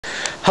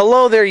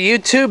Hello there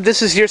YouTube,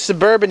 this is your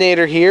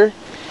Suburbanator here.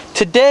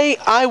 Today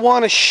I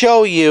want to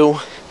show you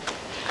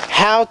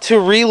how to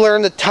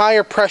relearn the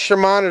tire pressure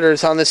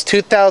monitors on this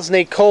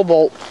 2008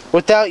 Cobalt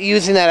without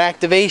using that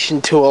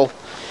activation tool.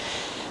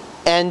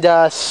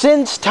 And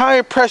since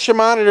tire pressure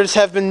monitors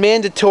have been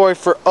mandatory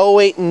for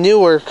 08 and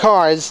newer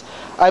cars,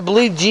 I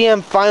believe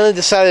GM finally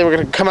decided they were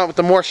going to come out with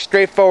a more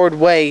straightforward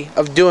way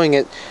of doing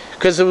it.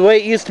 Because the way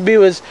it used to be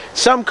was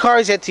some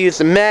cars you had to use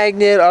the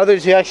magnet,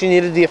 others you actually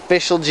needed the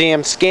official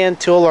GM scan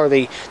tool or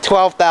the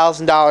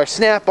 $12,000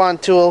 snap-on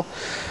tool.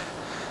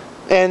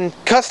 And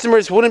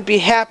customers wouldn't be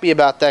happy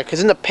about that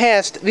because in the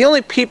past, the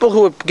only people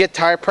who would get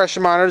tire pressure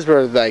monitors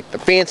were like the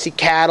fancy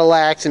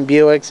Cadillacs and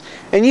Buicks.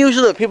 And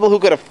usually the people who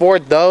could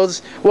afford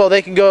those, well,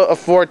 they could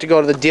afford to go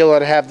to the dealer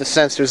to have the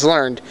sensors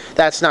learned.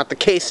 That's not the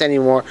case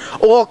anymore.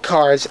 All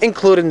cars,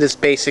 including this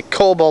basic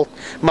Cobalt,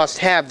 must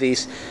have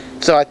these.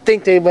 So I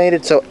think they made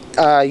it so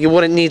you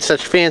wouldn't need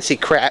such fancy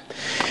crap.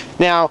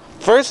 Now,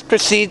 first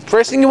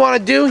thing you want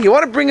to do, you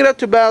want to bring it up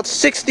to about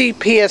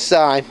 60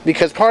 psi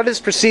because part of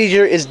this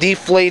procedure is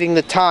deflating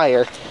the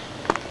tire.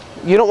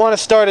 You don't want to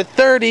start at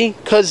 30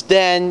 because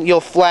then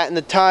you'll flatten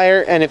the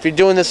tire, and if you're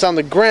doing this on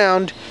the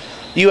ground,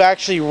 you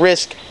actually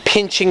risk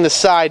pinching the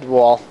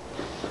sidewall,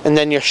 and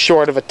then you're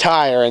short of a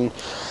tire. And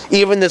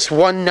even this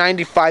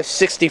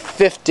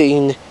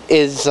 195/60/15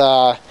 is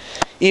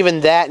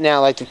even that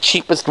now, like the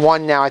cheapest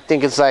one now, I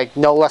think is like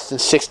no less than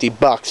 60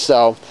 bucks.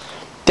 So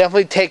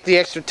definitely take the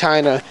extra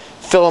time to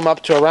fill them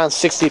up to around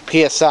 60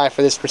 psi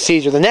for this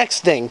procedure. The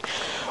next thing,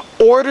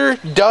 order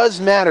does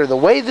matter. The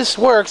way this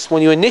works,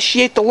 when you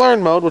initiate the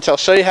learn mode, which I'll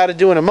show you how to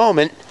do in a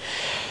moment,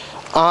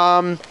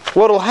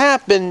 what'll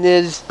happen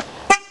is,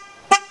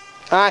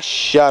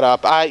 shut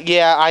up.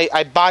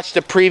 I botched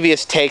the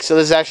previous take, so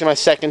this is actually my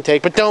second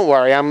take, but don't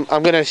worry, I'm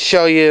gonna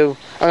show you,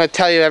 I'm gonna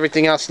tell you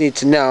everything else you need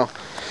to know.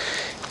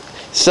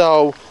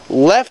 So,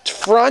 left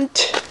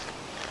front,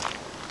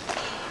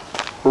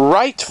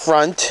 right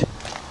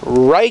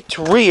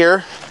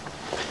rear,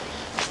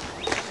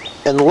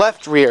 and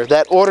left rear.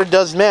 That order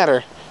does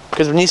matter,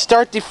 because when you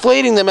start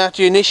deflating them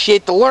after you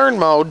initiate the learn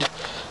mode,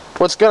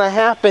 what's going to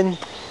happen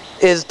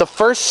is the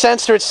first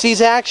sensor it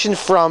sees action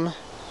from,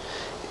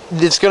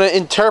 it's going to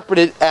interpret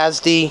it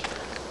as the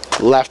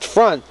left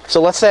front.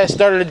 So let's say I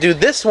started to do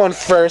this one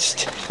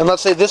first, and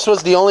let's say this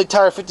was the only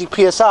tire at 50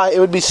 psi, it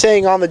would be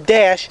saying on the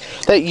dash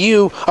that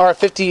you are at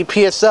 50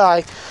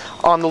 psi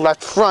on the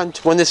left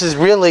front, when this is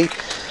really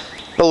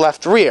the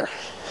left rear.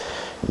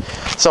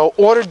 So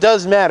order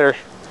does matter.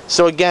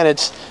 So again,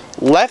 it's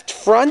left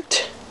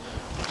front,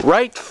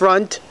 right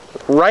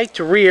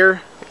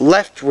rear,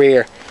 left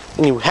rear,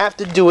 and you have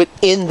to do it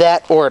in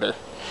that order.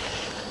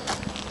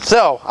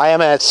 So I am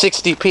at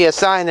 60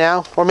 psi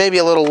now, or maybe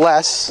a little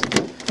less.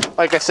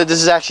 Like I said, this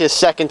is actually a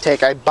second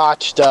take. I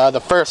botched the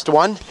first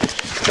one.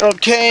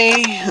 Okay.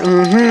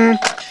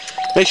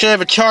 Make sure I have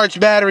a charged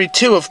battery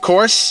too, of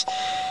course.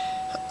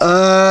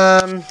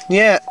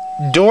 Yeah.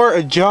 Door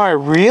ajar.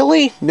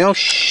 Really? No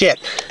shit.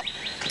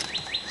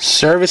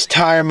 Service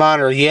tire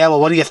monitor. Yeah, well,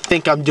 what do you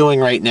think I'm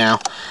doing right now?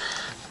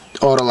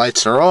 Auto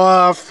lights are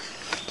off.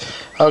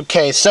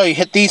 Okay, so you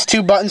hit these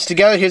two buttons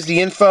together. Here's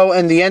the info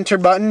and the enter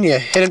button. You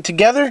hit them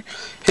together.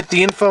 Hit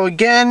the info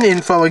again to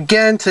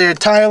your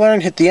tire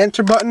learn. Hit the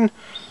enter button.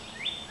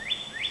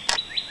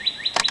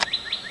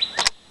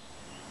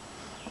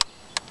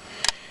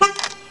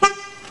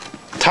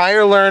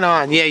 Tire learn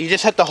on. Yeah, you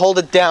just have to hold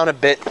it down a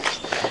bit.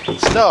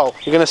 So,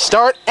 you're going to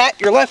start at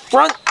your left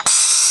front.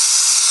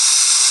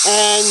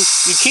 And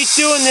you keep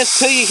doing this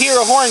till you hear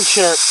a horn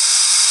chirp.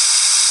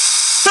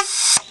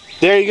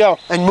 There you go.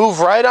 And move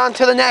right on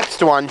to the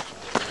next one.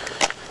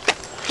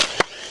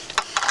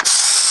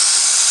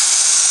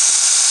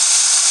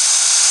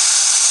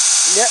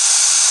 Yep.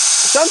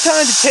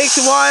 Sometimes it takes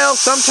a while,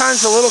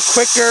 sometimes a little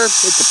quicker.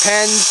 It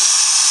depends.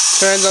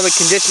 Depends on the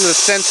condition of the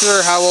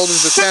sensor, how old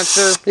is the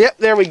sensor. Yep,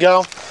 there we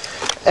go.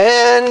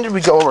 And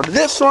we go over to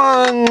this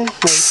one,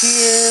 right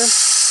here.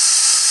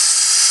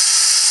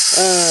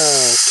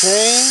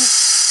 Okay.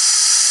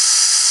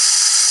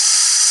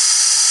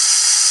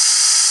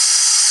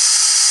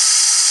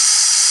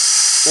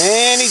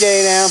 Any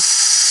day now.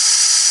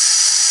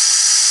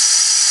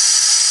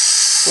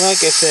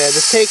 Like I said,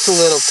 this takes a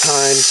little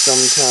time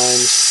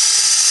sometimes.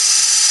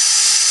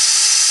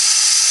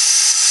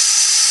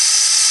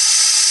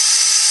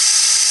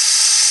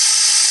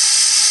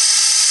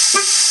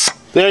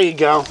 There you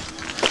go.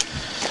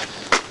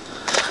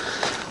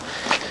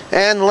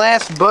 And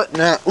last but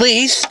not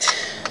least,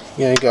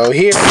 you're gonna go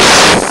here.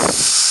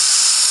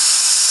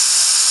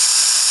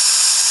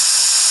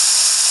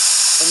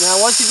 And now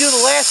once you do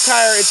the last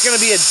tire, it's gonna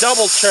be a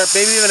double chirp,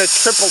 maybe even a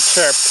triple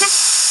chirp.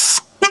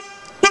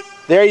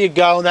 There you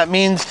go. That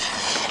means,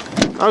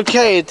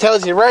 okay, it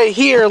tells you right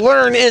here,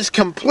 learn is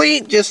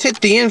complete. Just hit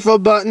the info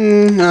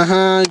button,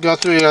 go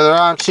through your other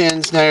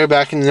options. Now you're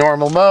back in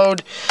normal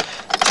mode.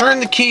 Turn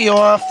the key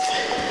off.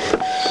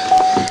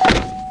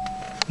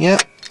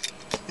 Yep.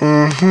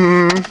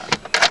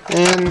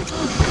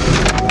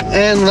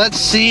 And let's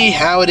see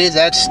how it is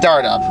at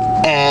startup.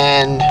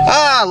 And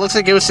looks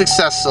like it was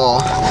successful.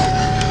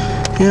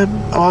 Yep,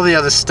 all the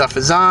other stuff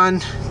is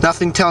on.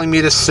 Nothing telling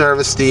me to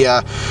service the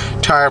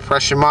tire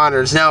pressure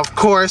monitors. Now, of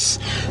course,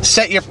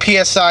 set your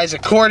PSIs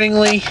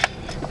accordingly.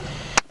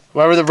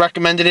 Whatever the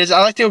recommended is.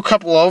 I like to go a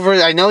couple over.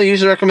 I know they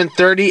usually recommend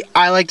 30.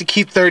 I like to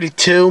keep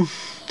 32,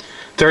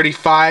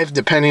 35,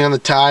 depending on the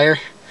tire.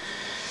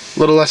 A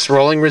little less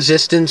rolling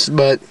resistance,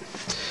 but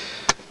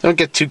don't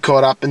get too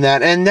caught up in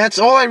that. And that's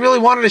all I really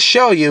wanted to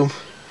show you.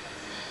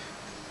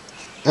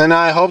 And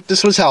I hope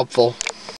this was helpful.